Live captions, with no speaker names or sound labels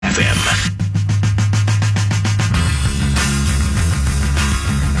FM.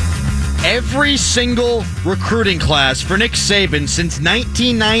 Every single recruiting class for Nick Saban since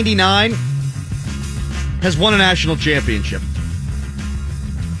 1999 has won a national championship.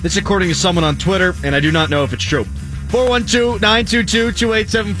 This according to someone on Twitter, and I do not know if it's true.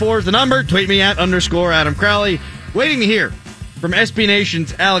 412-922-2874 is the number. Tweet me at _Adam Crowley. Waiting to hear from SB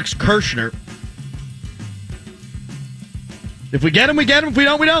Nation's Alex Kirshner. If we get him, we get him. If we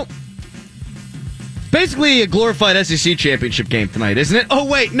don't, we don't. Basically a glorified SEC championship game tonight, isn't it? Oh,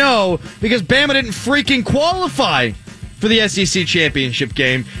 wait, no, because Bama didn't freaking qualify for the SEC championship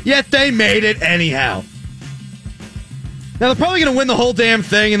game, yet they made it anyhow. Now, they're probably going to win the whole damn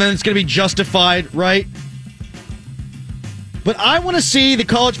thing, and then it's going to be justified, right? But I want to see the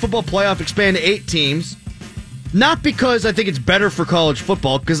college football playoff expand to 8 teams, not because I think it's better for college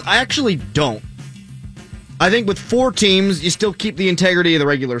football, because I actually don't. I think with 4 teams, you still keep the integrity of the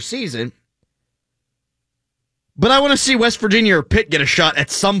regular season. But I want to see West Virginia or Pitt get a shot at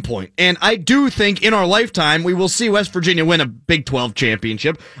some point. And I do think in our lifetime we will see West Virginia win a Big 12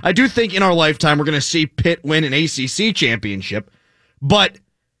 championship. I do think in our lifetime we're going to see Pitt win an ACC championship. But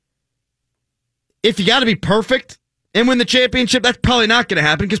if you got to be perfect and win the championship, that's probably not going to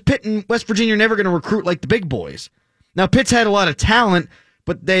happen because Pitt and West Virginia are never going to recruit like the big boys. Now, Pitt's had a lot of talent,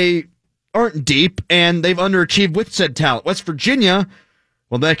 but they aren't deep, and they've underachieved with said talent. West Virginia,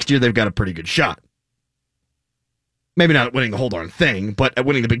 well, next year they've got a pretty good shot. Maybe not at winning the whole darn thing, but at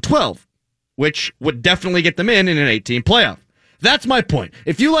winning the Big 12, which would definitely get them in an 18 playoff. That's my point.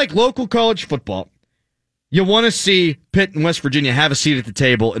 If you like local college football, you want to see Pitt and West Virginia have a seat at the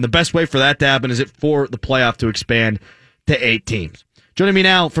table, and the best way for that to happen is for the playoff to expand to 8 teams. Joining me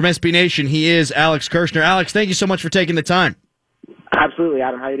now from SB Nation, he is Alex Kirshner. Alex, thank you so much for taking the time. Absolutely,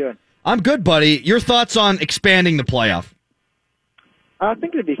 Adam. How you doing? I'm good, buddy. Your thoughts on expanding the playoff? I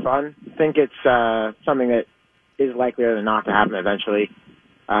think it'd be fun. I think it's something that is likelier than not to happen eventually.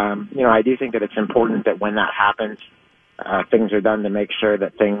 I do think that it's important that when that happens, things are done to make sure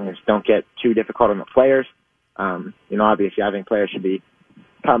that things don't get too difficult on the players. Obviously, I think players should be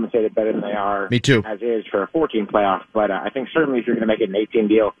compensated better than they are. Me too. As is for a 14 playoff. But I think certainly if you're going to make it an 18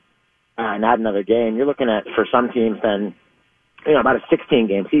 deal and add another game, you're looking at, for some teams, then about a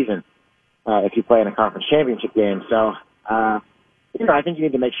 16-game season if you play in a conference championship game. So, I think you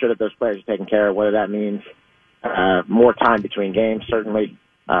need to make sure that those players are taken care of, whether that means more time between games, certainly,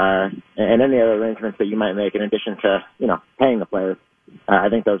 and any other arrangements that you might make in addition to, paying the players. I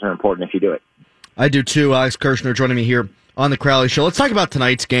think those are important if you do it. I do too. Alex Kirshner joining me here on the Crowley Show. Let's talk about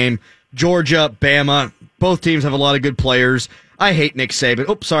tonight's game. Georgia, Bama, both teams have a lot of good players. I hate Nick Saban.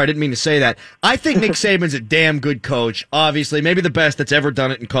 Oops, sorry, I didn't mean to say that. I think Nick Saban's a damn good coach. Obviously, maybe the best that's ever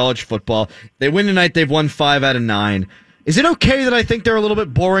done it in college football. They win tonight. They've won 5 out of 9. Is it okay that I think they're a little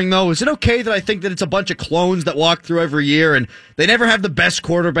bit boring, though? Is it okay that I think that it's a bunch of clones that walk through every year and they never have the best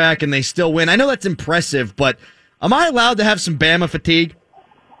quarterback and they still win? I know that's impressive, but am I allowed to have some Bama fatigue?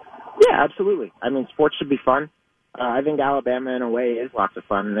 Yeah, absolutely. I mean, sports should be fun. I think Alabama, in a way, is lots of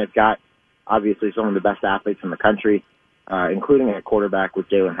fun. And they've got, obviously, some of the best athletes in the country, including a quarterback with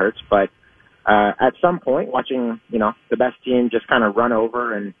Jalen Hurts. But at some point, watching, the best team just kind of run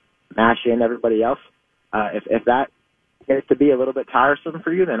over and mash in everybody else, if that gets to be a little bit tiresome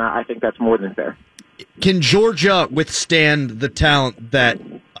for you, then I think that's more than fair. Can Georgia withstand the talent that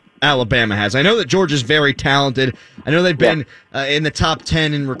Alabama has? I know that Georgia's very talented. I know they've been in the top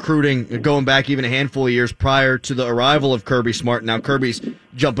 10 in recruiting, going back even a handful of years prior to the arrival of Kirby Smart. Now Kirby's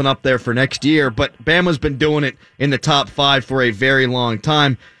jumping up there for next year, but Bama's been doing it in the top 5 for a very long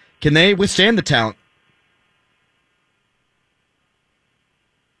time. Can they withstand the talent?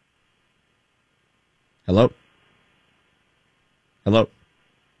 Hello? Hello?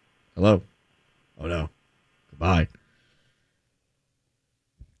 Hello? Oh, no. Goodbye.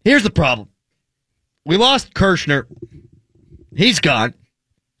 Here's the problem. We lost Kirshner. He's gone.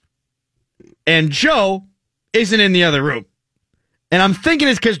 And Joe isn't in the other room. And I'm thinking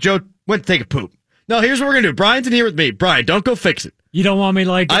it's because Joe went to take a poop. No, here's what we're going to do. Brian's in here with me. Brian, don't go fix it. You don't want me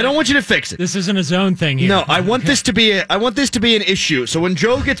like... I don't want you to fix it. This isn't a zone thing here. No, I want this to be an issue. So when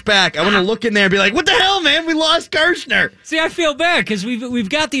Joe gets back, I want to look in there and be like, "What the hell, man? We lost Kirshner." See, I feel bad because we've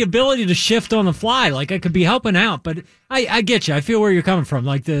got the ability to shift on the fly. Like I could be helping out, but I get you. I feel where you're coming from.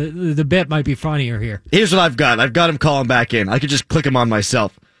 Like the bit might be funnier here. Here's what I've got. I've got him calling back in. I could just click him on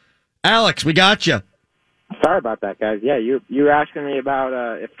myself. Alex, we got you. Sorry about that, guys. Yeah, you were asking me about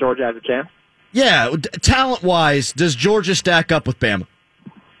if Georgia has a chance. Yeah, talent-wise, does Georgia stack up with Bama?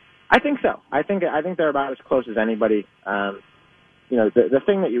 I think so. I think they're about as close as anybody. The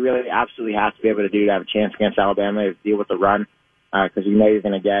thing that you really absolutely have to be able to do to have a chance against Alabama is deal with the run. because you know you're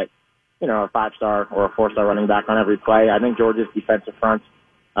going to get, a 5-star or a 4-star running back on every play. I think Georgia's defensive front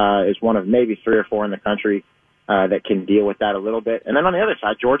is one of maybe 3 or 4 in the country that can deal with that a little bit. And then on the other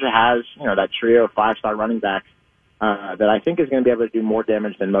side, Georgia has, that trio of 5-star running backs that I think is going to be able to do more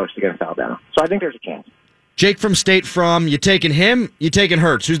damage than most against Alabama. So I think there's a chance. Jake from State From, you taking him, you taking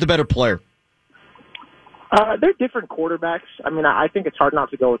Hurts. Who's the better player? They're different quarterbacks. I mean, I think it's hard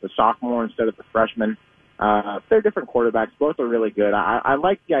not to go with the sophomore instead of the freshman. They're different quarterbacks. Both are really good. I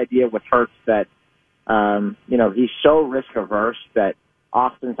like the idea with Hurts that, he's so risk-averse that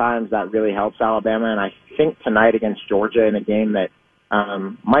oftentimes that really helps Alabama. And I think tonight against Georgia in a game that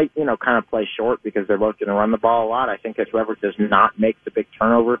might, kind of play short because they're both going to run the ball a lot, I think that whoever does not make the big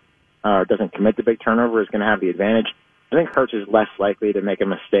turnover or doesn't commit the big turnover is going to have the advantage. I think Hurts is less likely to make a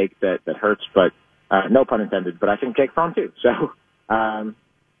mistake that hurts, but no pun intended. But I think Jake Fromm too. So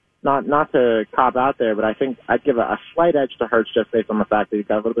not to cop out there, but I think I'd give a slight edge to Hurts just based on the fact that he's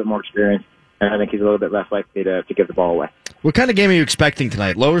got a little bit more experience, and I think he's a little bit less likely to give the ball away. What kind of game are you expecting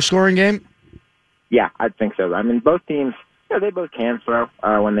tonight? Lower scoring game? Yeah, I think so. I mean, both teams, they both can throw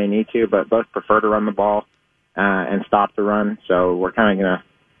when they need to, but both prefer to run the ball and stop the run. So we're kind of going to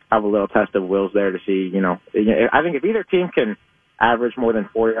have a little test of wills there to see, I think if either team can average more than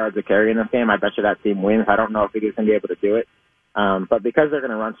 4 yards a carry in this game, I bet you that team wins. I don't know if either's going to be able to do it. But because they're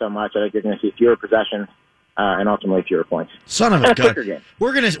going to run so much, I think you're going to see fewer possessions and ultimately fewer points. Son of a gun.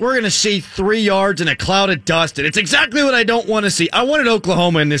 We're gonna see 3 yards and a cloud of dust, and it's exactly what I don't want to see. I wanted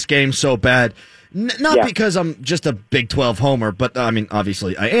Oklahoma in this game so bad. Not because I'm just a Big 12 homer, but I mean,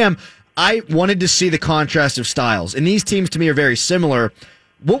 obviously I am. I wanted to see the contrast of styles, and these teams to me are very similar.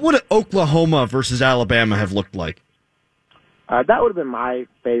 What would Oklahoma versus Alabama have looked like? That would have been my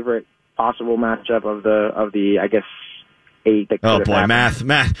favorite possible matchup of the I guess 8. That oh boy, happened.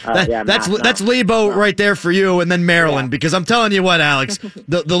 math. That's Lebo right there for you, and then Maryland. Yeah. Because I'm telling you what, Alex,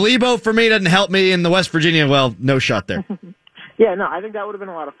 the Lebo for me doesn't help me in the West Virginia. Well, no shot there. Yeah, no, I think that would have been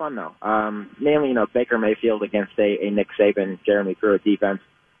a lot of fun though. Mainly, Baker Mayfield against a Nick Saban, Jeremy Pruitt defense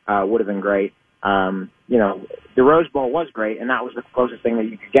would have been great. The Rose Bowl was great, and that was the closest thing that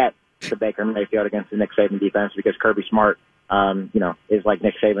you could get to Baker Mayfield against the Nick Saban defense because Kirby Smart, is like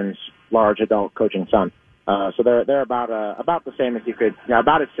Nick Saban's large adult coaching son. So they're about the same as you could,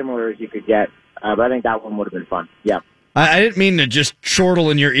 about as similar as you could get. But I think that one would have been fun. Yeah. I didn't mean to just chortle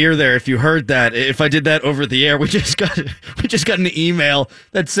in your ear there if you heard that. If I did that over the air, we just got an email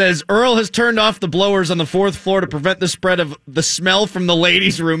that says Earl has turned off the blowers on the 4th floor to prevent the spread of the smell from the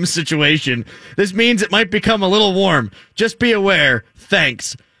ladies' room situation. This means it might become a little warm. Just be aware.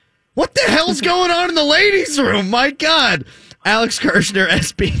 Thanks. What the hell's going on in the ladies' room? My God. Alex Kirshner,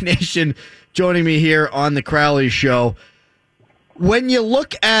 SB Nation, joining me here on the Crowley Show. When you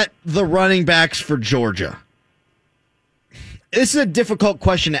look at the running backs for Georgia, this is a difficult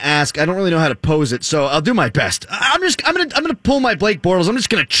question to ask. I don't really know how to pose it, so I'll do my best. I'm gonna pull my Blake Bortles. I'm just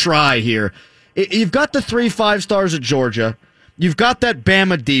gonna try here. You've got the 3 5-stars at Georgia. You've got that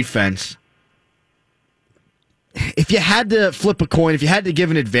Bama defense. If you had to flip a coin, if you had to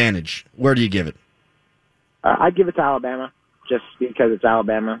give an advantage, where do you give it? I'd give it to Alabama, just because it's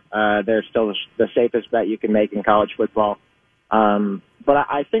Alabama. They're still the safest bet you can make in college football. But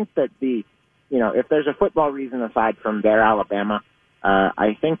I think that if there's a football reason aside from their Alabama,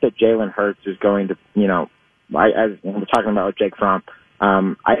 I think that Jalen Hurts is going to, as we're talking about with Jake Fromm,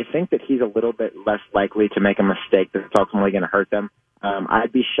 I think that he's a little bit less likely to make a mistake that's ultimately going to hurt them.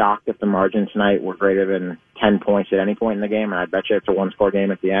 I'd be shocked if the margin tonight were greater than 10 points at any point in the game, and I bet you it's a one-score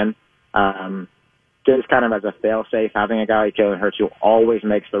game at the end. Just kind of as a fail-safe, having a guy like Jalen Hurts who always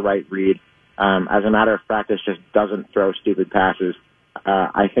makes the right read, as a matter of practice, just doesn't throw stupid passes.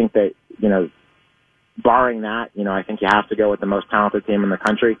 I think that, barring that, I think you have to go with the most talented team in the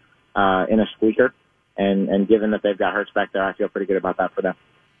country in a squeaker. And given that they've got Hurts back there, I feel pretty good about that for them.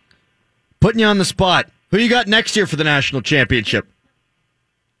 Putting you on the spot. Who you got next year for the national championship?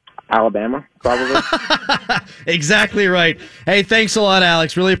 Alabama, probably. Exactly right. Hey, thanks a lot,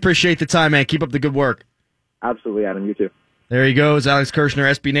 Alex. Really appreciate the time, man. Keep up the good work. Absolutely, Adam. You too. There he goes, Alex Kirshner,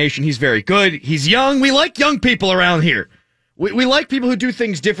 SB Nation. He's very good. He's young. We like young people around here. We like people who do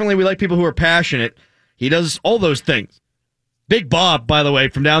things differently. We like people who are passionate. He does all those things. Big Bob, by the way,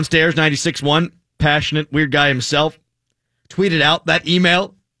 from downstairs, 96.1, passionate, weird guy himself, tweeted out that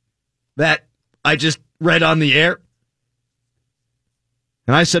email that I just read on the air.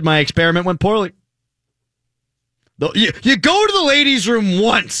 And I said my experiment went poorly. You go to the ladies' room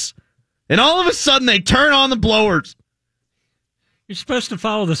once, and all of a sudden they turn on the blowers. You're supposed to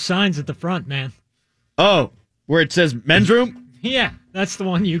follow the signs at the front, man. Oh, where it says men's room? Yeah, that's the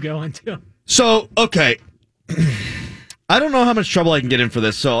one you go into. So, okay. I don't know how much trouble I can get in for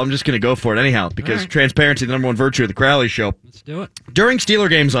this, so I'm just going to go for it anyhow, because transparency, the number one virtue of the Crowley Show. Let's do it. During Steeler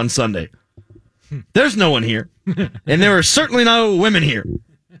games on Sunday, there's no one here, and there are certainly no women here.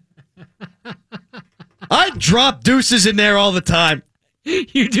 I drop deuces in there all the time.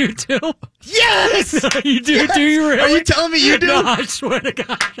 You do too? Yes! You do? Yes! Do you really? Are you telling me you do? No, I swear to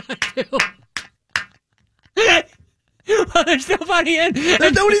God, I do. Well, there's nobody in.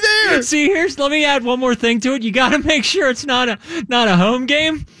 There's nobody there. See, let me add one more thing to it. You got to make sure it's not a home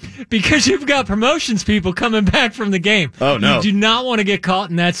game, because you've got promotions people coming back from the game. Oh, no. You do not want to get caught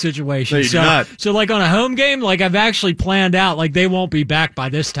in that situation. No, you do not. So like on a home game, like I've actually planned out, like they won't be back by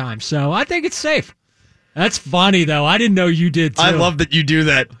this time. So I think it's safe. That's funny though. I didn't know you did too. I love that you do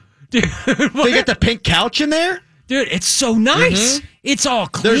that. Dude, They got the pink couch in there? Dude, it's so nice. Mm-hmm. It's all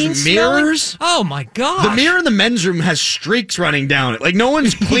clean. There's smelling. mirrors. Oh my god! The mirror in the men's room has streaks running down it. Like no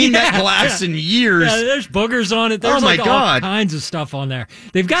one's cleaned that glass in years. Yeah, there's boogers on it. There's Oh, my like God. all kinds of stuff on there.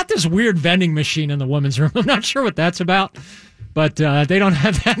 They've got this weird vending machine in the women's room. I'm not sure what that's about, but they don't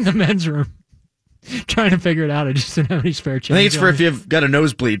have that in the men's room. Trying to figure it out. I just didn't have any spare change. I think it's for if you've got a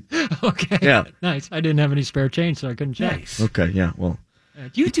nosebleed. Okay. Yeah. Nice. I didn't have any spare change, so I couldn't check. Nice. Okay, yeah, well.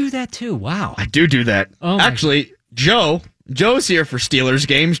 You do that too. Wow. I do that. Oh, my Actually, Joe's here for Steelers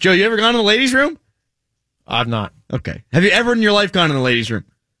games. Joe, you ever gone to the ladies' room? I've not. Okay. Have you ever in your life gone in the ladies' room?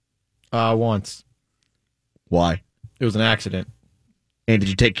 Once. Why? It was an accident. And did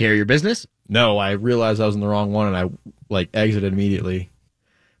you take care of your business? No, I realized I was in the wrong one, and I exited immediately.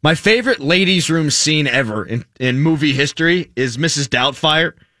 My favorite ladies' room scene ever in movie history is Mrs.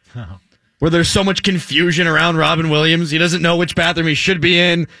 Doubtfire, where there's so much confusion around Robin Williams. He doesn't know which bathroom he should be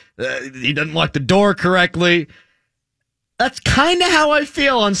in. He doesn't lock the door correctly. That's kind of how I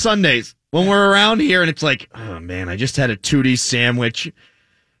feel on Sundays when we're around here, and it's like, oh, man, I just had a Tootie sandwich.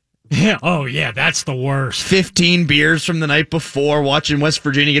 Yeah. Oh, yeah. That's the worst. 15 beers from the night before, watching West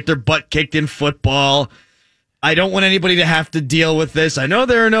Virginia get their butt kicked in football. I don't want anybody to have to deal with this. I know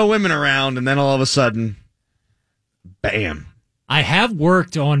there are no women around, and then all of a sudden, bam. I have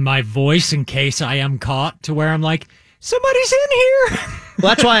worked on my voice in case I am caught, to where I'm like, somebody's in here.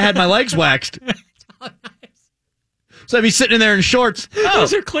 Well, that's why I had my legs waxed. So I'd be sitting in there in shorts.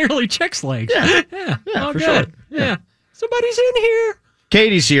 Those are clearly chicks' legs. Yeah, all for good. sure. Yeah. Somebody's in here.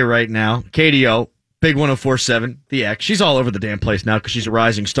 Katie's here right now. KDO, Big 104.7, The X. She's all over the damn place now because she's a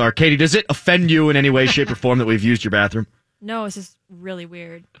rising star. Katie, does it offend you in any way, shape, or form that we've used your bathroom? No, it's just really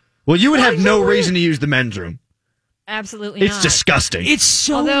weird. Well, you would have no reason to use the men's room. Absolutely It's not. disgusting. It's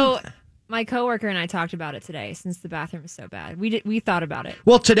so. Although my coworker and I talked about it today, since the bathroom is so bad. We thought about it.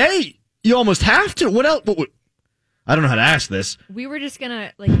 Well, today, you almost have to. What else? I don't know how to ask this. We were just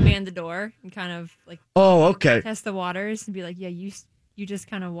gonna man the door and kind of Oh, okay. test the waters and be like, yeah, you just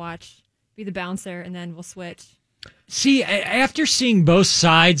kind of watch, be the bouncer, and then we'll switch. See, after seeing both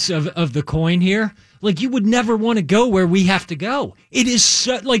sides of the coin here, you would never want to go where we have to go. It is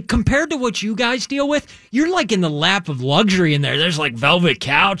so, compared to what you guys deal with, you're in the lap of luxury in there. There's velvet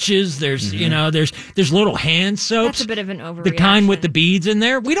couches. There's, there's little hand soaps. That's a bit of an overreaction. The kind with the beads in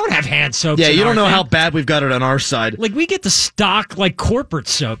there. We don't have hand soaps. Yeah, in you our don't know thing. how bad we've got it on our side. We get the stock, corporate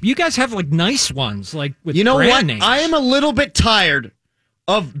soap. You guys have, nice ones, with You know brand what? names. I am a little bit tired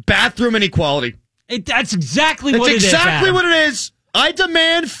of bathroom inequality. That's exactly what it is. That's exactly Adam. what it is. I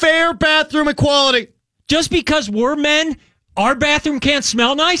demand fair bathroom equality. Just because we're men, our bathroom can't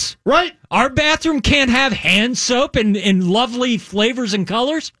smell nice? Right? Our bathroom can't have hand soap and lovely flavors and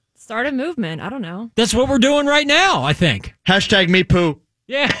colors? Start a movement. I don't know. That's what we're doing right now, I think. Hashtag me poo.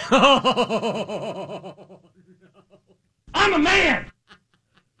 Yeah. I'm a man.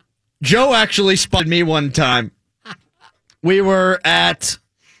 Joe actually spotted me one time. We were at,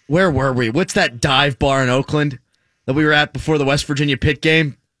 where were we? What's that dive bar in Oakland that we were at before the West Virginia Pitt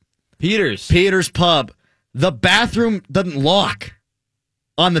game? Peter's Pub. The bathroom doesn't lock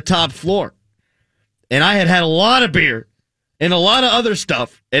on the top floor. And I had a lot of beer and a lot of other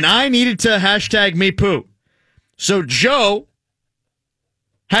stuff. And I needed to hashtag me poo. So Joe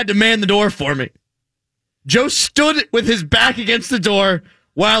had to man the door for me. Joe stood with his back against the door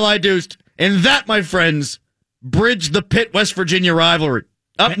while I deuced. And that, my friends, bridged the Pitt West Virginia rivalry.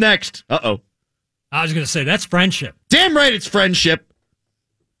 Up next. Uh-oh. I was going to say, that's friendship. Damn right it's friendship.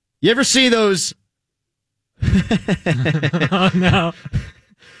 You ever see those? Oh, no.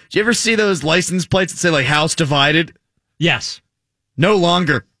 Do you ever see those license plates that say, house divided? Yes. No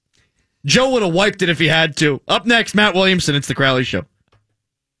longer. Joe would have wiped it if he had to. Up next, Matt Williamson. It's the Crowley Show.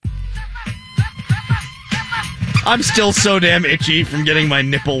 I'm still so damn itchy from getting my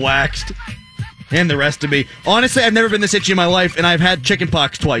nipple waxed. And the rest of me. Honestly, I've never been this itchy in my life, and I've had chicken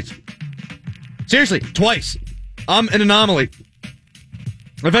pox twice. Seriously, twice. I'm an anomaly.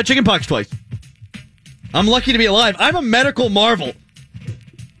 I've had chickenpox twice. I'm lucky to be alive. I'm a medical marvel.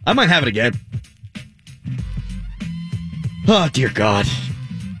 I might have it again. Oh, dear God.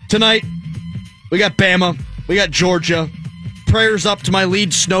 Tonight, we got Bama. We got Georgia. Prayers up to my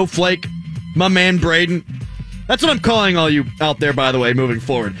lead snowflake, my man Braden. That's what I'm calling all you out there, by the way, moving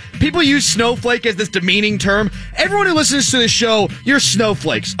forward. People use snowflake as this demeaning term. Everyone who listens to this show, you're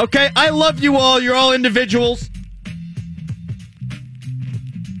snowflakes, okay? I love you all. You're all individuals.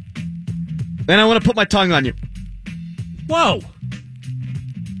 And I want to put my tongue on you. Whoa.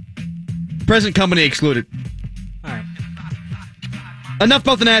 Present company excluded. All right. Enough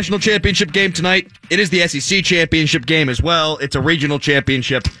about the national championship game tonight. It is the SEC championship game as well. It's a regional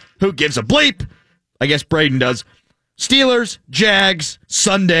championship. Who gives a bleep? I guess Braden does. Steelers, Jags,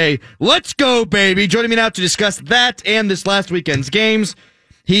 Sunday. Let's go, baby. Joining me now to discuss that and this last weekend's games,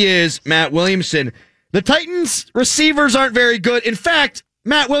 he is Matt Williamson. The Titans receivers aren't very good. In fact,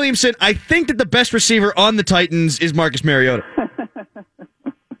 Matt Williamson, I think that the best receiver on the Titans is Marcus Mariota.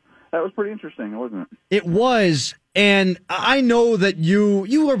 That was pretty interesting, wasn't it? It was, and I know that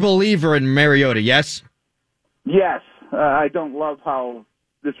you are a believer in Mariota, yes? Yes. I don't love how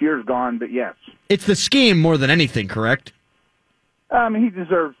this year's gone, but yes. It's the scheme more than anything, correct? I mean, he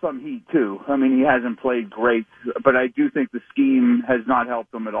deserves some heat, too. I mean, he hasn't played great, but I do think the scheme has not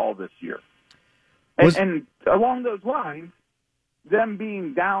helped him at all this year. And along those lines, them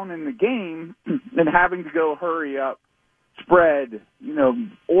being down in the game and having to go hurry up, spread,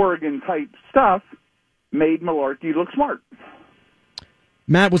 Oregon-type stuff made Malarkey look smart.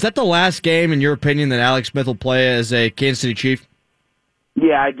 Matt, was that the last game, in your opinion, that Alex Smith will play as a Kansas City Chief?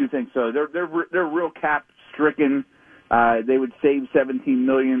 Yeah, I do think so. They're real cap-stricken. They would save $17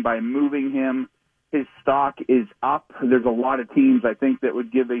 million by moving him. His stock is up. There's a lot of teams, I think, that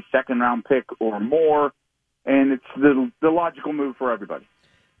would give a second-round pick or more, and it's the logical move for everybody.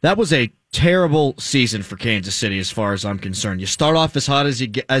 That was a terrible season for Kansas City as far as I'm concerned. You start off as hot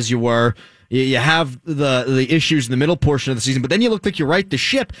as you were. You have the issues in the middle portion of the season, but then you look like you right the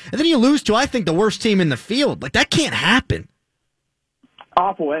ship, and then you lose to, I think, the worst team in the field. Like, that can't happen.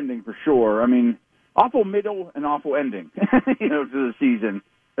 Awful ending for sure. I mean, awful middle and awful ending, to the season.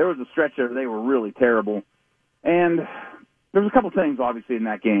 There was a stretch there they were really terrible. And there was a couple things, obviously, in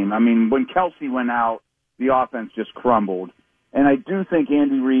that game. I mean, when Kelsey went out, the offense just crumbled. And I do think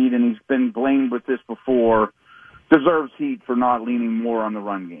Andy Reid, and he's been blamed with this before, deserves heat for not leaning more on the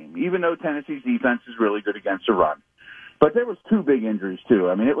run game, even though Tennessee's defense is really good against the run. But there was two big injuries, too.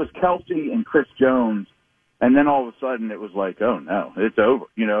 I mean, it was Kelsey and Chris Jones, and then all of a sudden it was like, oh, no, it's over,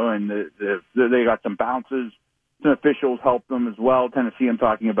 and they got some bounces. Some officials helped them as well. Tennessee, I'm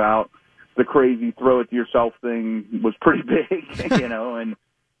talking about. The crazy throw-it-to-yourself thing was pretty big,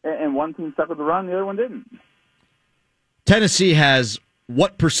 and one team stuck with the run, the other one didn't. Tennessee has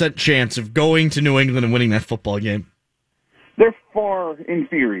what % chance of going to New England and winning that football game? They're far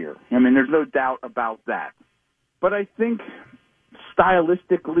inferior. I mean, there's no doubt about that. But I think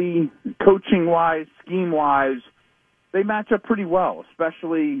stylistically, coaching-wise, scheme-wise, they match up pretty well,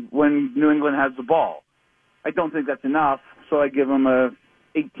 especially when New England has the ball. I don't think that's enough, so I give them a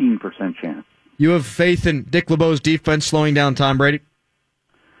 18% chance. You have faith in Dick LeBeau's defense slowing down Tom Brady?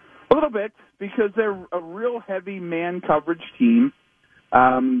 A little bit, because they're a real heavy man coverage team.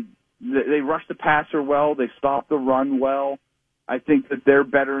 They rush the passer well. They stop the run well. I think that they're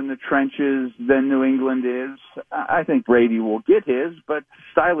better in the trenches than New England is. I think Brady will get his, but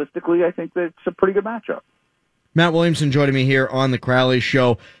stylistically, I think that it's a pretty good matchup. Matt Williamson joining me here on the Crowley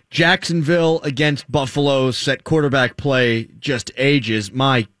Show. Jacksonville against Buffalo set quarterback play just ages.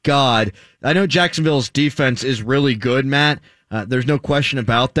 My God. I know Jacksonville's defense is really good, Matt. There's no question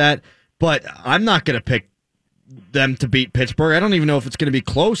about that. But I'm not going to pick them to beat Pittsburgh. I don't even know if it's going to be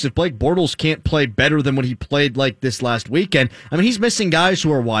close. If Blake Bortles can't play better than what he played like this last weekend, I mean, he's missing guys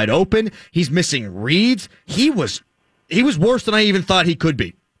who are wide open. He's missing reads. He was worse than I even thought he could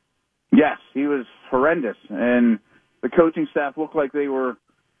be. Yes, he was horrendous. And the coaching staff looked like they were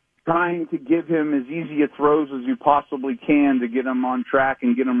trying to give him as easy a throws as you possibly can to get him on track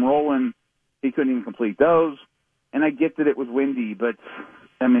and get him rolling. He couldn't even complete those. And I get that it was windy, but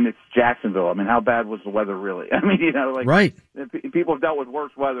I mean, it's Jacksonville. I mean, how bad was the weather really? I mean, right. People have dealt with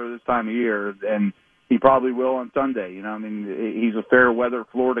worse weather this time of year, and he probably will on Sunday. I mean, he's a fair weather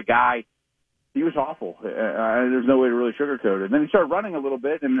Florida guy. He was awful. There's no way to really sugarcoat it. Then he started running a little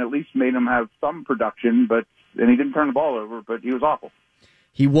bit and at least made him have some production, and he didn't turn the ball over, but he was awful.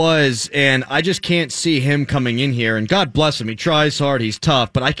 He was, and I just can't see him coming in here, and God bless him. He tries hard. He's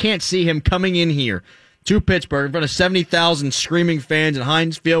tough, but I can't see him coming in here to Pittsburgh in front of 70,000 screaming fans in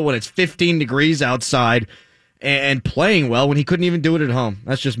Heinz Field when it's 15 degrees outside and playing well when he couldn't even do it at home.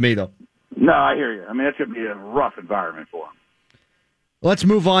 That's just me, though. No, I hear you. I mean, that's going to be a rough environment for him. Let's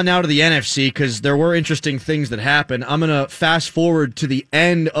move on now to the NFC because there were interesting things that happened. I'm going to fast forward to the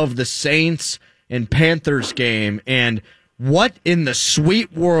end of the Saints and Panthers game, and what in the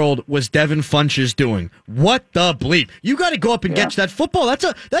sweet world was Devin Funchess doing? What the bleep? You got to go up and catch that football. That's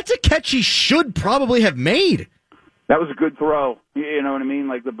a catch he should probably have made. That was a good throw. You know what I mean?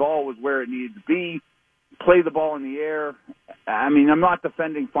 Like, the ball was where it needed to be. Play the ball in the air. I mean, I'm not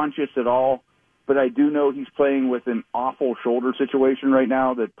defending Funchess at all, but I do know he's playing with an awful shoulder situation right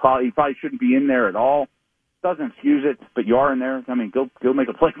now that he probably shouldn't be in there at all. Doesn't excuse it, but you are in there. I mean, go make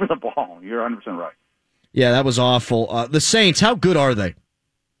a play for the ball. You're 100% right. Yeah, that was awful. The Saints, how good are they?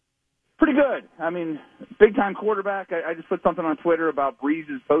 Pretty good. I mean, big-time quarterback. I just put something on Twitter about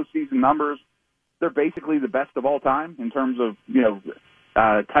Breeze's postseason numbers. They're basically the best of all time in terms of,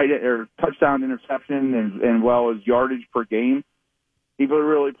 touchdown, interception, and well as yardage per game. He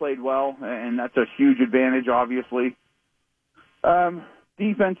really played well, and that's a huge advantage, obviously.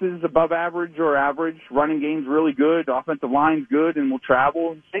 Defense is above average or average. Running game's really good. Offensive line's good and will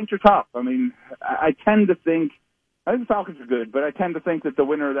travel. Saints are tough. I mean, I think the Falcons are good, but I tend to think that the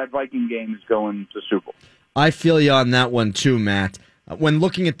winner of that Viking game is going to Super Bowl. I feel you on that one too, Matt. When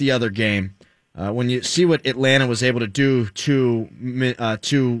looking at the other game, when you see what Atlanta was able to do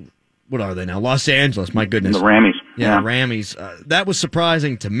to what are they now? Los Angeles, my goodness. The Rammies. Yeah, Rammies. That was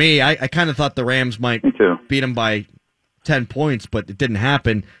surprising to me. I kind of thought the Rams might beat them by 10 points, but it didn't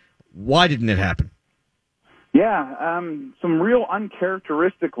happen. Why didn't it happen? Yeah, some real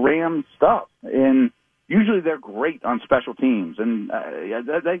uncharacteristic Rams stuff. And usually they're great on special teams, and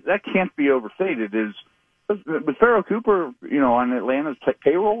that can't be overstated. Was Pharaoh Cooper, on Atlanta's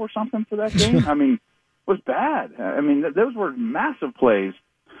payroll or something for that game? I mean, it was bad. I mean, those were massive plays.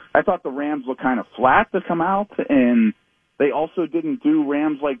 I thought the Rams looked kind of flat to come out, and they also didn't do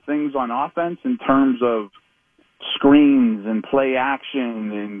Rams-like things on offense in terms of screens and play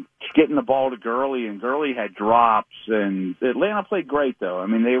action and getting the ball to Gurley, and Gurley had drops, and Atlanta played great, though. I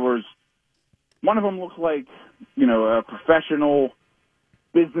mean, one of them looked like, a professional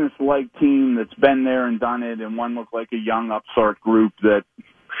business-like team that's been there and done it, and one looked like a young upstart group that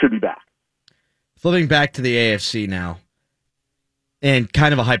should be back. Flipping back to the AFC now, and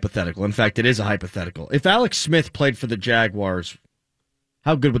kind of a hypothetical. In fact, it is a hypothetical. If Alex Smith played for the Jaguars,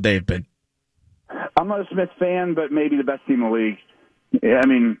 how good would they have been? I'm not a Smith fan, but maybe the best team in the league. Yeah, I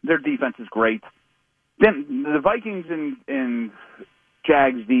mean, their defense is great. Then the Vikings and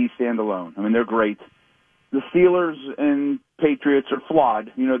Jags D stand alone. I mean, they're great. The Steelers and Patriots are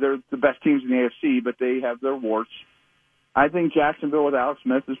flawed. They're the best teams in the AFC, but they have their warts. I think Jacksonville with Alex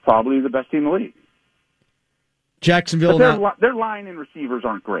Smith is probably the best team in the league. Jacksonville, but their line and receivers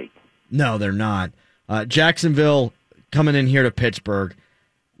aren't great. No, they're not. Jacksonville coming in here to Pittsburgh.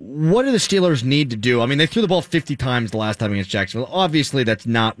 What do the Steelers need to do? I mean, they threw the ball 50 times the last time against Jacksonville. Obviously, that's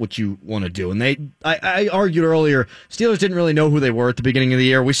not what you want to do. And I argued earlier, Steelers didn't really know who they were at the beginning of the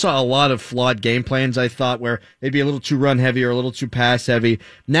year. We saw a lot of flawed game plans, I thought, where they'd be a little too run-heavy or a little too pass-heavy.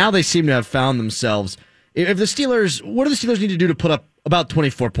 Now they seem to have found themselves. What do the Steelers need to do to put up about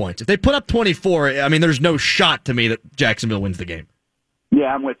 24 points? If they put up 24, I mean, there's no shot to me that Jacksonville wins the game.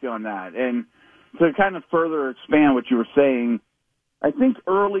 Yeah, I'm with you on that. And to kind of further expand what you were saying, I think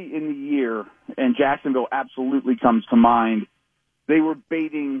early in the year, and Jacksonville absolutely comes to mind, they were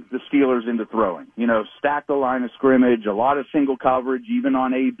baiting the Steelers into throwing. Stack the line of scrimmage, a lot of single coverage, even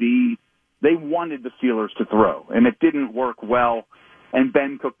on AB. They wanted the Steelers to throw, and it didn't work well, and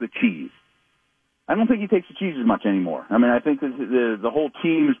Ben took the cheese. I don't think he takes the cheese as much anymore. I mean, I think the whole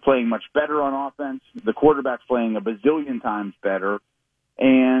team is playing much better on offense. The quarterback's playing a bazillion times better,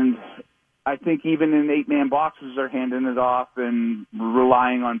 and I think even in 8-man boxes, they're handing it off and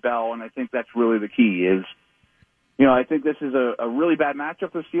relying on Bell, and I think that's really the key is, I think this is a really bad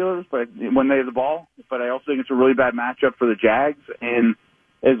matchup for the Steelers but when they have the ball, but I also think it's a really bad matchup for the Jags, and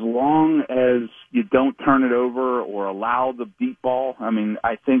as long as you don't turn it over or allow the deep ball, I mean,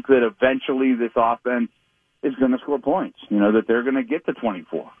 I think that eventually this offense is going to score points, that they're going to get to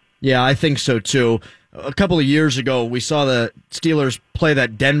 24. Yeah, I think so, too. A couple of years ago, we saw the Steelers play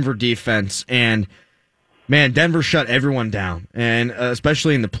that Denver defense, and, man, Denver shut everyone down, and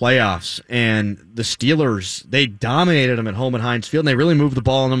especially in the playoffs. And the Steelers, they dominated them at home at Heinz Field, and they really moved the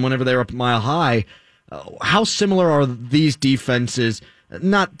ball on them whenever they were up Mile High. How similar are these defenses?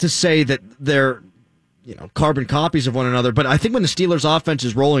 Not to say that they're carbon copies of one another, but I think when the Steelers' offense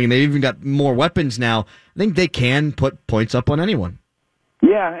is rolling, and they've even got more weapons now, I think they can put points up on anyone.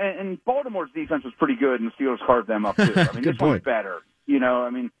 Yeah, and Baltimore's defense was pretty good, and the Steelers carved them up, too. I mean, this one's better. I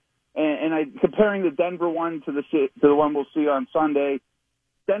mean, And comparing the Denver one to the one we'll see on Sunday,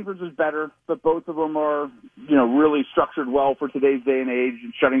 Denver's is better, but both of them are, really structured well for today's day and age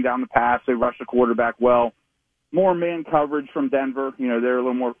and shutting down the pass. They rush the quarterback well. More man coverage from Denver. They're a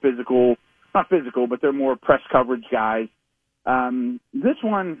little more physical. Not physical, but they're more press coverage guys. This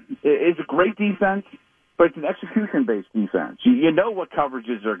one is a great defense, but it's an execution-based defense. You know what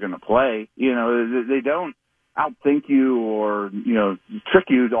coverages they're going to play. They don't outthink you or, trick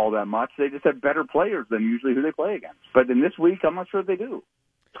you all that much. They just have better players than usually who they play against. But in this week, I'm not sure they do.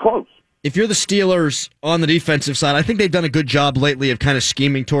 It's close. If you're the Steelers on the defensive side, I think they've done a good job lately of kind of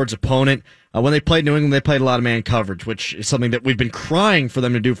scheming towards opponent. When they played New England, they played a lot of man coverage, which is something that we've been crying for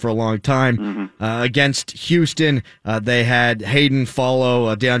them to do for a long time. Mm-hmm. Against Houston, they had Hayden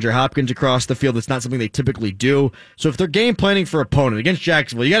follow DeAndre Hopkins across the field. It's not something they typically do. So if they're game planning for opponent against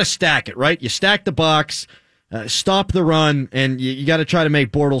Jacksonville, you got to stack it, right? You stack the box, stop the run, and you got to try to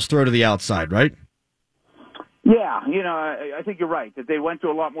make Bortles throw to the outside, right? Yeah, I think you're right, that they went to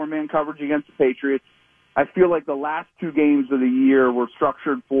a lot more man coverage against the Patriots. I feel like the last two games of the year were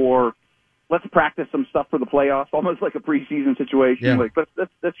structured for, let's practice some stuff for the playoffs, almost like a preseason situation. Yeah. Like,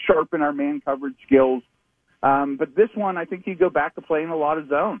 let's sharpen our man coverage skills. But this one, I think you go back to playing a lot of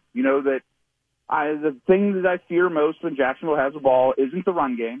zone. The thing that I fear most when Jacksonville has the ball isn't the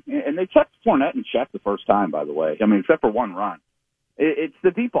run game. And they kept Fournette in check the first time, by the way. I mean, except for one run. It's the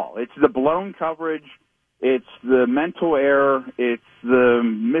deep ball. It's the blown coverage. It's the mental error. It's the,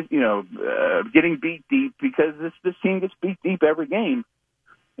 getting beat deep because this team gets beat deep every game.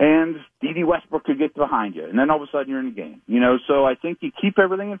 And D.D. Westbrook could get behind you. And then all of a sudden you're in the game. So I think you keep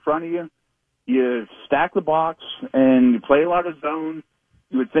everything in front of you. You stack the box and you play a lot of zone.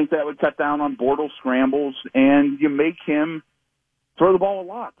 You would think that would cut down on Bortles scrambles. And you make him throw the ball a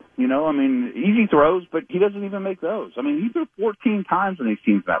lot. Easy throws, but he doesn't even make those. He threw 14 times on these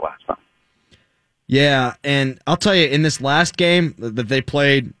teams that last time. Yeah, and I'll tell you, in this last game that they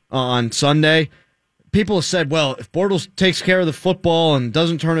played on Sunday, people have said, well, if Bortles takes care of the football and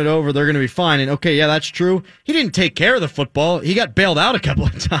doesn't turn it over, they're going to be fine. And, okay, yeah, that's true. He didn't take care of the football. He got bailed out a couple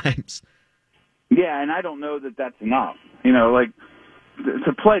of times. Yeah, and I don't know that that's enough.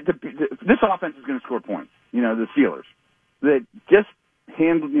 To play, this offense is going to score points, the Steelers. That just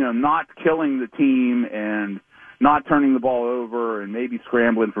not killing the team and not turning the ball over and maybe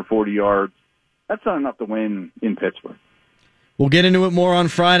scrambling for 40 yards. That's not enough to win in Pittsburgh. We'll get into it more on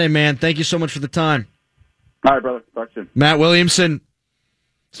Friday, man. Thank you so much for the time. All right, brother. Talk soon. Matt Williamson,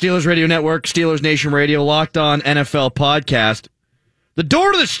 Steelers Radio Network, Steelers Nation Radio, Locked On NFL Podcast. The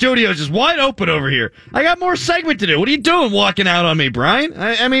door to the studios is wide open over here. I got more segment to do. What are you doing walking out on me, Brian?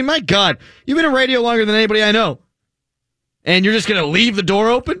 I mean, my God. You've been in radio longer than anybody I know. And you're just going to leave the door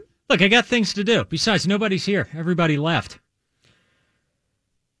open? Look, I got things to do. Besides, nobody's here. Everybody left.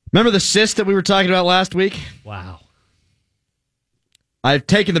 Remember the cyst that we were talking about last week? Wow. I've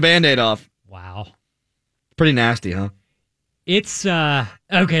taken the Band-Aid off. Wow. Pretty nasty, huh? It's,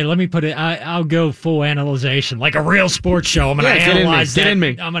 okay, let me put it, I'll go full analyzation. Like a real sports show. I'm going to analyze that. Get in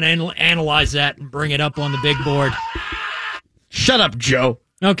me. I'm going to analyze that and bring it up on the big board. Shut up, Joe.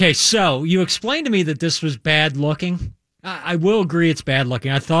 Okay, so you explained to me that this was bad looking. I will agree it's bad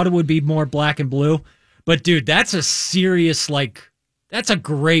looking. I thought it would be more black and blue. But, dude, that's a serious, that's a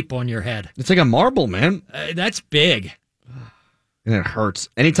grape on your head. It's like a marble, man. That's big. And it hurts.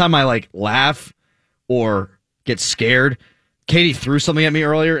 Anytime I, laugh or get scared, Katie threw something at me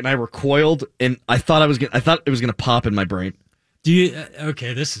earlier, and I recoiled, and I thought it was going to pop in my brain. Do you?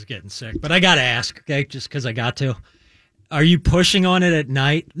 Okay, this is getting sick, but I got to ask, okay, just because I got to. Are you pushing on it at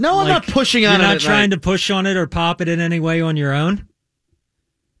night? No, I'm not pushing on it at night. You're not trying to push on it or pop it in any way on your own?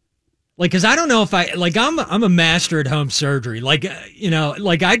 Because I don't know if I'm a master at home surgery.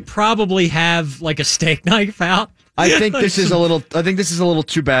 I'd probably have a steak knife out. I think this is a little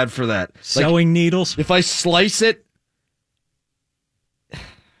too bad for that. Sewing needles. If I slice it,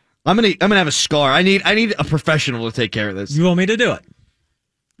 I'm gonna have a scar. I need a professional to take care of this. You want me to do it?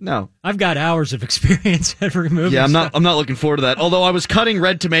 No. I've got hours of experience at removing stuff. I'm not looking forward to that. Although I was cutting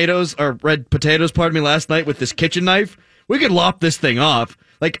red potatoes, last night with this kitchen knife. We could lop this thing off.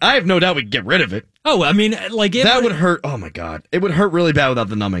 I have no doubt we could get rid of it. Oh, I mean, that would hurt. Oh my God. It would hurt really bad without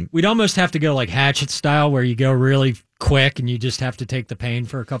the numbing. We'd almost have to go Hatchet style where you go really quick and you just have to take the pain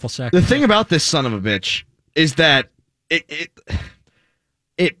for a couple seconds. The thing about this son of a bitch is that it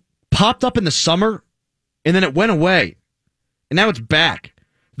popped up in the summer and then it went away. And now it's back.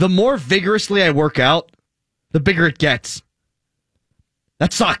 The more vigorously I work out, the bigger it gets.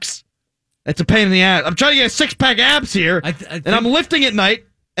 That sucks. It's a pain in the ass. I'm trying to get a six-pack abs here, and I'm lifting at night,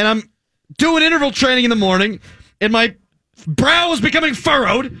 and I'm doing interval training in the morning, and my brow is becoming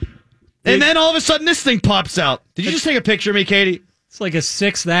furrowed, And then all of a sudden, this thing pops out. Did you just take a picture of me, Katie? It's like a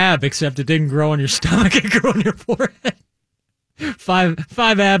sixth ab, except it didn't grow on your stomach. It grew on your forehead.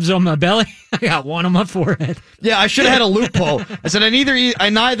 Five abs on my belly. I got one on my forehead. Yeah, I should have had a loophole. I said I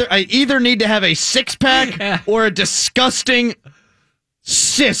either need to have a 6-pack or a disgusting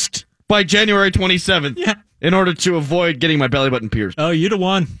cyst by January 27th in order to avoid getting my belly button pierced. Oh, you'd have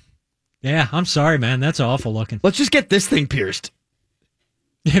won. Yeah, I'm sorry, man. That's awful looking. Let's just get this thing pierced.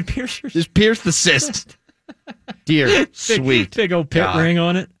 Yeah, pierce your Just pierce the cyst. Dear, sweet. Big old pit ring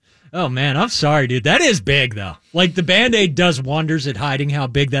on it. Oh, man, I'm sorry, dude. That is big, though. Like, the Band-Aid does wonders at hiding how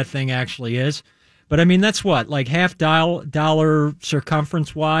big that thing actually is. But, I mean, that's what? Like half dollar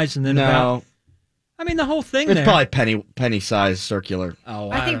circumference-wise? And then about... I mean, the whole thing It's there. probably penny-sized circular.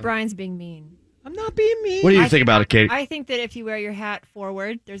 Oh, I think Brian's being mean. I'm not being mean. What do you think about it, Katie? I think that if you wear your hat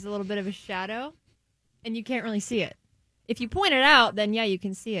forward, there's a little bit of a shadow, and you can't really see it. If you point it out, then yeah, you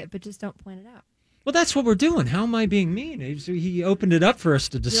can see it, but just don't point it out. Well, that's what we're doing. How am I being mean? He opened it up for us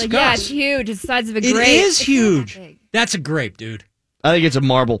to discuss. Like, yeah, it's huge. It's the size of a grape. It is It's huge. not that big. That's a grape, dude. I think it's a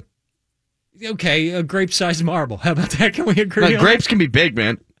marble. Okay, a grape-sized marble. How about that? Can we agree No, on grapes can be big,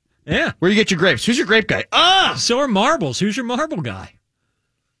 man. that? Yeah. Where do you get your grapes? Who's your grape guy? So are marbles. Who's your marble guy?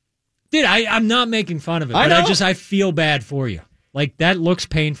 Dude, I'm not making fun of it, I but know. I feel bad for you. Like, that looks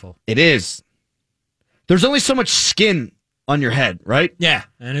painful. It is. There's only so much skin on your head, right? Yeah,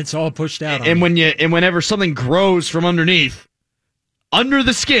 and it's all pushed out. And whenever something grows from underneath, under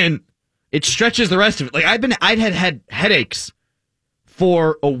the skin, it stretches the rest of it. Like I'd had headaches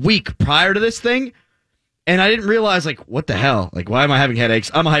for a week prior to this thing, and I didn't realize, like, what the hell? Like, why am I having headaches?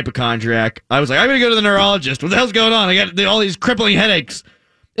 I'm a hypochondriac. I was like, I'm gonna go to the neurologist. What the hell's going on? I got all these crippling headaches.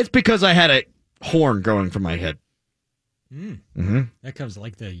 It's because I had a horn growing from my head. That comes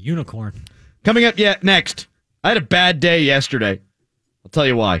like the unicorn. Coming up next. I had a bad day yesterday. I'll tell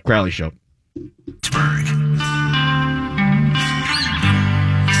you why. Crowley Show.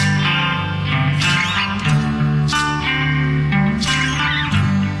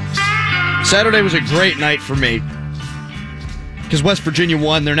 Saturday was a great night for me because West Virginia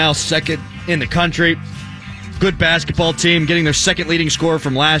won. They're now second in the country. Good basketball team, getting their second leading scorer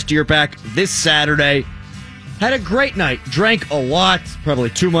from last year back this Saturday. Had a great night. Drank a lot, probably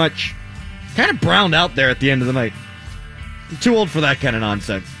too much. Kind of browned out there at the end of the night. I'm too old for that kind of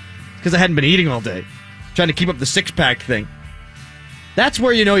nonsense because I hadn't been eating all day, trying to keep up the 6-pack thing. That's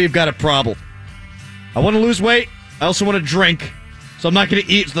where you know you've got a problem. I want to lose weight. I also want to drink, so I'm not going to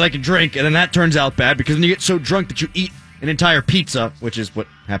eat so that I can drink, and then that turns out bad because then you get so drunk that you eat an entire pizza, which is what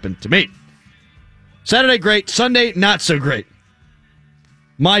happened to me. Saturday, great. Sunday, not so great.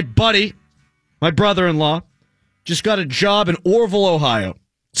 My buddy, my brother-in-law, just got a job in Orville, Ohio.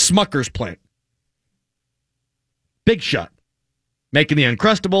 Smucker's plant. Big shot. Making the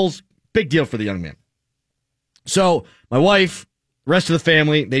Uncrustables. Big deal for the young man. So, my wife, the rest of the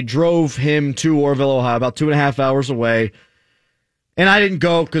family, they drove him to Orville, Ohio, about 2.5 hours away. And I didn't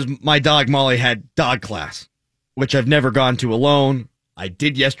go because my dog Molly had dog class, which I've never gone to alone. I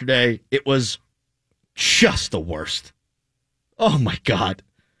did yesterday. It was just the worst. Oh, my God.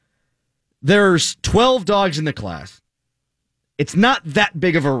 There's 12 dogs in the class. It's not that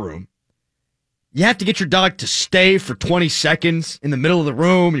big of a room. You have to get your dog to stay for 20 seconds in the middle of the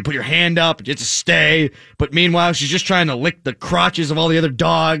room. You put your hand up, and you have to stay. But meanwhile, she's just trying to lick the crotches of all the other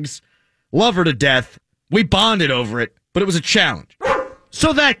dogs. Love her to death. We bonded over it, but it was a challenge.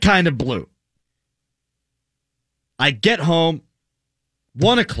 So that kind of blew. I get home,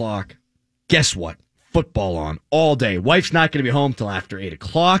 1 o'clock. Guess what? Football on all day. Wife's not going to be home till after 8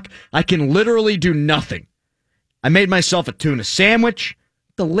 o'clock. I can literally do nothing. I made myself a tuna sandwich.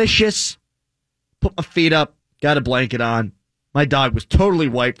 Delicious. Put my feet up. Got a blanket on. My dog was totally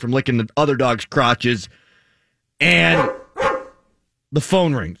wiped from licking the other dog's crotches. And the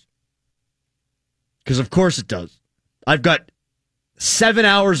phone rings. Because of course it does. I've got 7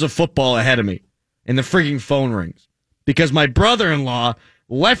 hours of football ahead of me. And the freaking phone rings. Because my brother-in-law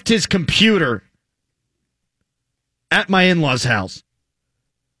left his computer at my in-laws' house.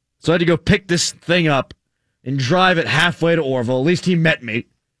 So I had to go pick this thing up and drive it halfway to Orville. At least he met me.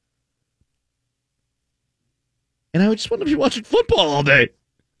 And I just wanted to be watching football all day.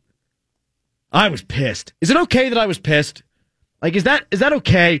 I was pissed. Is it okay that I was pissed? Like, is that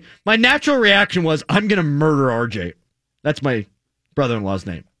okay? My natural reaction was, I'm going to murder RJ. That's my brother-in-law's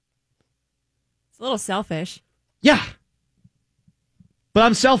name. It's a little selfish. Yeah. But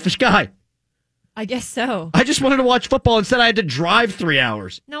I'm a selfish guy. I guess so. I just wanted to watch football. Instead, I had to drive 3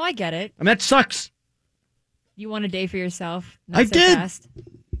 hours. No, I get it. I mean, that sucks. You want a day for yourself. Not I so did. Fast.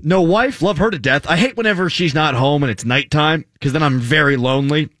 No wife, love her to death. I hate whenever she's not home and it's nighttime because then I'm very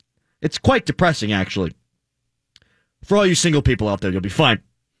lonely. It's quite depressing, actually. For all you single people out there, you'll be fine.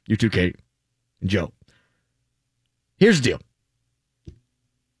 You too, Katie and Joe. Here's the deal.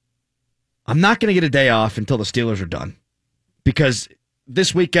 I'm not going to get a day off until the Steelers are done. Because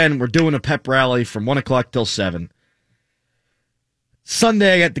this weekend, we're doing a pep rally from 1 o'clock till 7.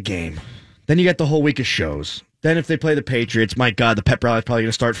 Sunday, I got the game. Then you got the whole week of shows. Then if they play the Patriots, my God, the pep rally is probably going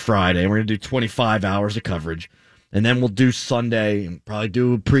to start Friday. We're going to do 25 hours of coverage. And then we'll do Sunday and probably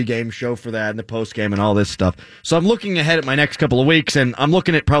do a pregame show for that and the postgame and all this stuff. So I'm looking ahead at my next couple of weeks, and I'm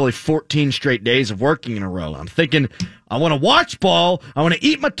looking at probably 14 straight days of working in a row. I'm thinking, I want to watch ball. I want to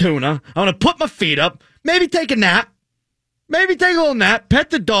eat my tuna. I want to put my feet up, maybe take a nap, maybe take a little nap, pet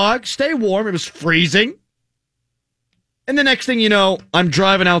the dog, stay warm. It was freezing. And the next thing you know, I'm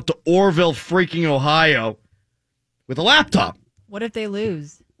driving out to Orville, freaking Ohio with a laptop. What if they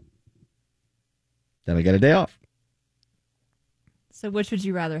lose? Then I got a day off. So which would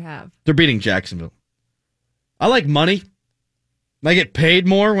you rather have? They're beating Jacksonville. I like money. I get paid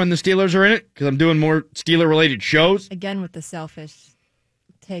more when the Steelers are in it because I'm doing more Steeler-related shows. Again, with the selfish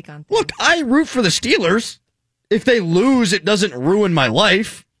take on things. Look, I root for the Steelers. If they lose, it doesn't ruin my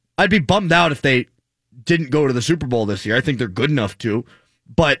life. I'd be bummed out if they didn't go to the Super Bowl this year. I think they're good enough to.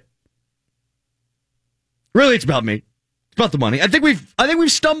 But really, it's about me. It's about the money. I think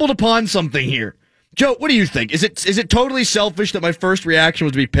we've stumbled upon something here. Joe, what do you think? Is it totally selfish that my first reaction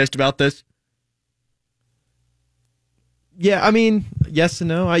was to be pissed about this? Yeah, I mean, yes and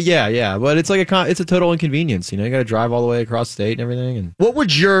no. Yeah, but it's like it's a total inconvenience. You know, you got to drive all the way across state and everything. And what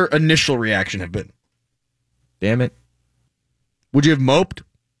would your initial reaction have been? Damn it! Would you have moped?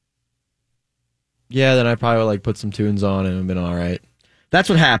 Yeah, then I probably would put some tunes on and it'd been all right. That's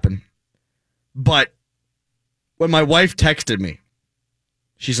what happened. But when my wife texted me,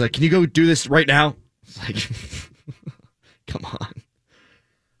 she's like, "Can you go do this right now?" It's like, come on.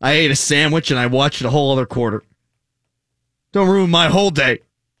 I ate a sandwich and I watched a whole other quarter. Don't ruin my whole day.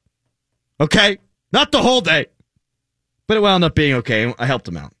 Okay? Not the whole day. But it wound up being okay. I helped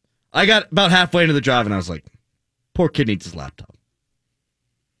him out. I got about halfway into the drive and I was like, poor kid needs his laptop.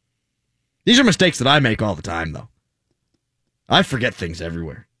 These are mistakes that I make all the time, though. I forget things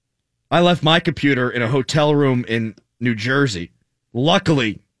everywhere. I left my computer in a hotel room in New Jersey.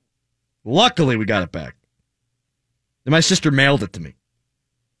 Luckily, we got it back. And my sister mailed it to me.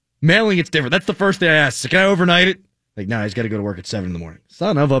 Mailing it's different. That's the first thing I asked. So can I overnight it? Like, nah, he's got to go to work at 7 in the morning.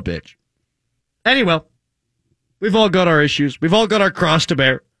 Son of a bitch. Anyway, we've all got our issues. We've all got our cross to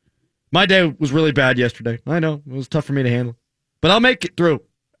bear. My day was really bad yesterday. I know. It was tough for me to handle. But I'll make it through.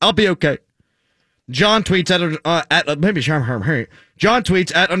 I'll be okay. John tweets John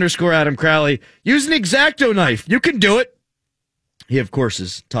tweets at _ Adam Crowley. Use an X-Acto knife. You can do it. He, of course,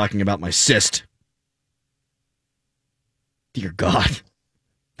 is talking about my cyst. Dear God.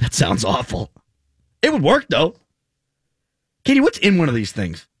 That sounds awful. It would work, though. Katie, what's in one of these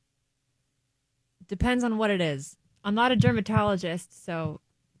things? Depends on what it is. I'm not a dermatologist, so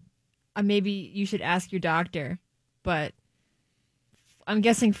maybe you should ask your doctor. But I'm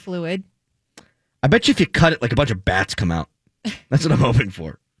guessing fluid. I bet you if you cut it, like a bunch of bats come out. That's what I'm hoping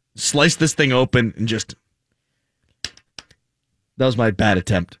for. Slice this thing open and just... That was my bad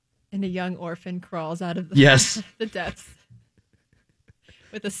attempt. And a young orphan crawls out of the, yes. the depths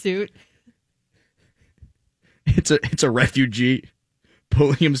with a suit. It's a refugee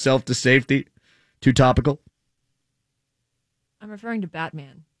pulling himself to safety. Too topical? I'm referring to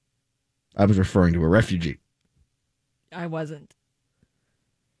Batman. I was referring to a refugee. I wasn't.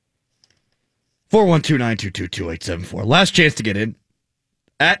 412-922-2874. Last chance to get in.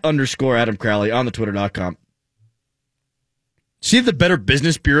 At _ Adam Crowley on the Twitter.com. See if the Better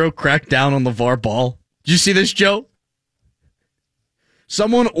Business Bureau cracked down on LeVar Ball? Did you see this, Joe?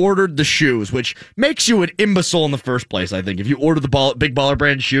 Someone ordered the shoes, which makes you an imbecile in the first place, I think. If you order the Big Baller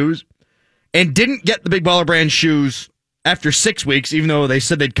Brand shoes and didn't get the Big Baller Brand shoes after 6 weeks, even though they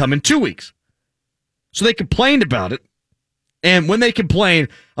said they'd come in 2 weeks. So they complained about it. And when they complain,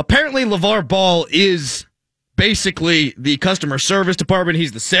 apparently LeVar Ball is basically the customer service department.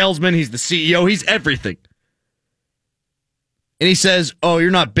 He's the salesman. He's the CEO. He's everything. And he says, oh, you're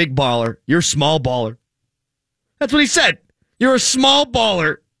not big baller. You're small baller. That's what he said. You're a small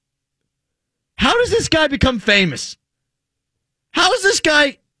baller. How does this guy become famous? How does this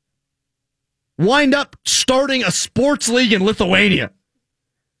guy wind up starting a sports league in Lithuania?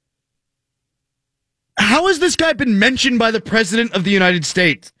 How has this guy been mentioned by the President of the United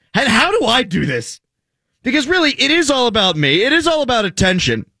States? And how do I do this? Because really, it is all about me. It is all about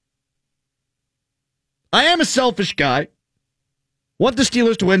attention. I am a selfish guy. Want the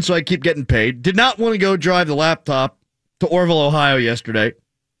Steelers to win so I keep getting paid. Did not want to go drive the laptop to Orville, Ohio yesterday.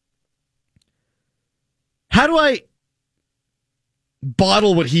 How do I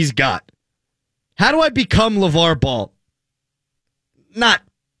bottle what he's got? How do I become LeVar Ball? Not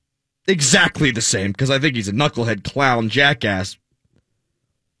exactly the same, because I think he's a knucklehead clown jackass.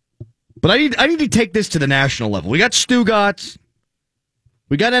 But I need to take this to the national level. We got Stugotz.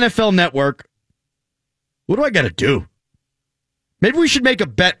 We got NFL Network. What do I got to do? Maybe we should make a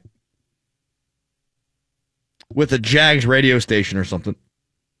bet with a Jags radio station or something.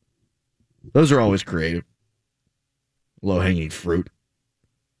 Those are always creative. Low-hanging fruit.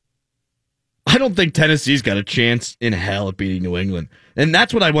 I don't think Tennessee's got a chance in hell at beating New England. And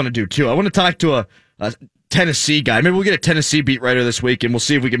that's what I want to do, too. I want to talk to a Tennessee guy. Maybe we'll get a Tennessee beat writer this week, and we'll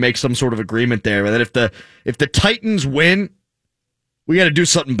see if we can make some sort of agreement there. That if the Titans win, we got to do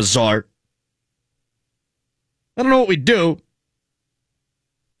something bizarre. I don't know what we do,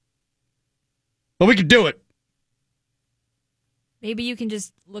 but we could do it. Maybe you can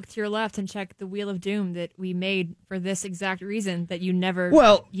just look to your left and check the Wheel of Doom that we made for this exact reason that you never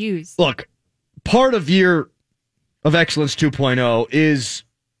use. Look, part of Year of Excellence 2.0 is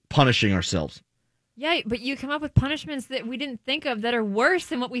punishing ourselves. Yeah, but you come up with punishments that we didn't think of that are worse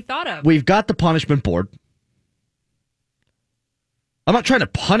than what we thought of. We've got the punishment board. I'm not trying to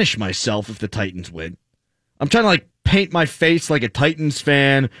punish myself if the Titans win. I'm trying to paint my face like a Titans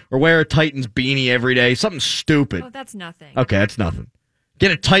fan or wear a Titans beanie every day. Something stupid. Oh, that's nothing. Okay, that's nothing.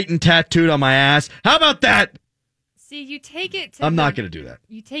 Get a Titan tattooed on my ass. How about that? See, you take it to... I'm not going to do that.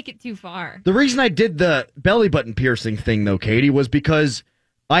 You take it too far. The reason I did the belly button piercing thing, though, Katie, was because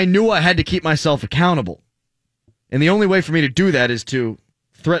I knew I had to keep myself accountable. And the only way for me to do that is to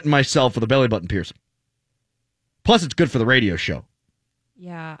threaten myself with a belly button piercing. Plus, it's good for the radio show.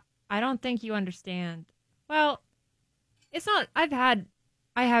 Yeah, I don't think you understand. Well, it's not...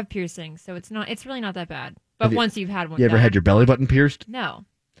 I have piercings, so it's really not that bad. But once you've had one... You ever had your belly button pierced? No.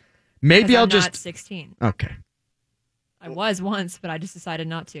 Maybe I'll I'm just... not 16. Okay. I was once, but I just decided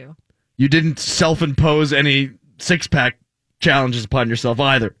not to. You didn't self-impose any six-pack challenges upon yourself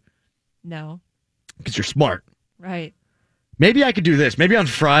either. No. Because you're smart. Right. Maybe I could do this. Maybe on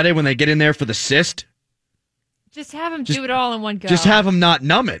Friday when they get in there for the cyst... Just have them do it all in one go. Just have them not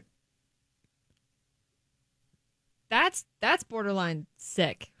numb it. That's borderline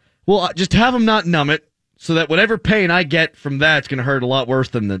sick. Well, just have them not numb it so that whatever pain I get from that's going to hurt a lot worse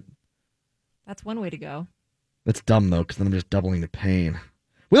than the... That's one way to go. That's dumb, though, because then I'm just doubling the pain.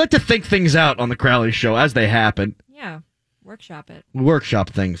 We like to think things out on the Crowley Show as they happen. Yeah. Workshop it. We workshop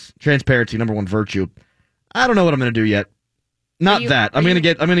things. Transparency, number one virtue. I don't know what I'm going to do yet. Not that. I'm going to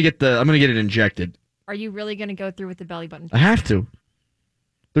get it injected. Are you really going to go through with the belly button? I have to.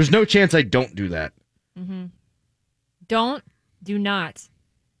 There's no chance I don't do that. Mm-hmm. Do not.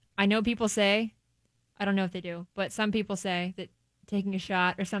 I know people say, I don't know if they do, but some people say that taking a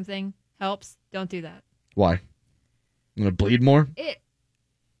shot or something helps. Don't do that. Why? I'm going to bleed more?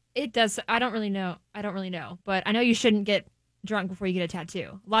 It does. I don't really know, but I know you shouldn't get drunk before you get a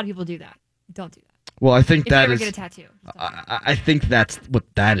tattoo. A lot of people do that. Don't do that. Well, I think that if you is... ever get a tattoo. I think that's what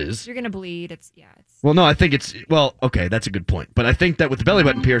that is. You're going to bleed. Well, no, I think it's... Well, okay, that's a good point. But I think that with the belly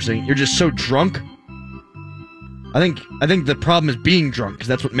button piercing, you're just so drunk. I think the problem is being drunk, because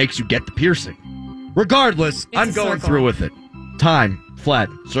that's what makes you get the piercing. Regardless, I'm going through with it. Time, flat,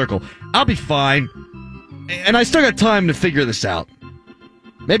 circle. I'll be fine. And I still got time to figure this out.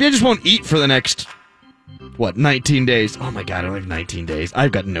 Maybe I just won't eat for the next, 19 days? Oh my God, I only have 19 days.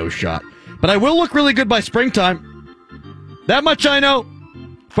 I've got no shot. But I will look really good by springtime. That much I know.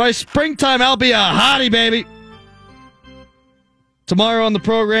 By springtime, I'll be a hottie, baby. Tomorrow on the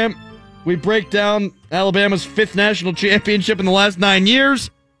program, we break down Alabama's 5th national championship in the last 9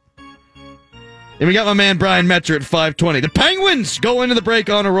 years. And we got my man Brian Metzer at 5:20. The Penguins go into the break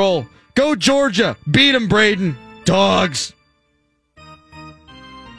on a roll. Go Georgia. Beat 'em, Braden. Dogs.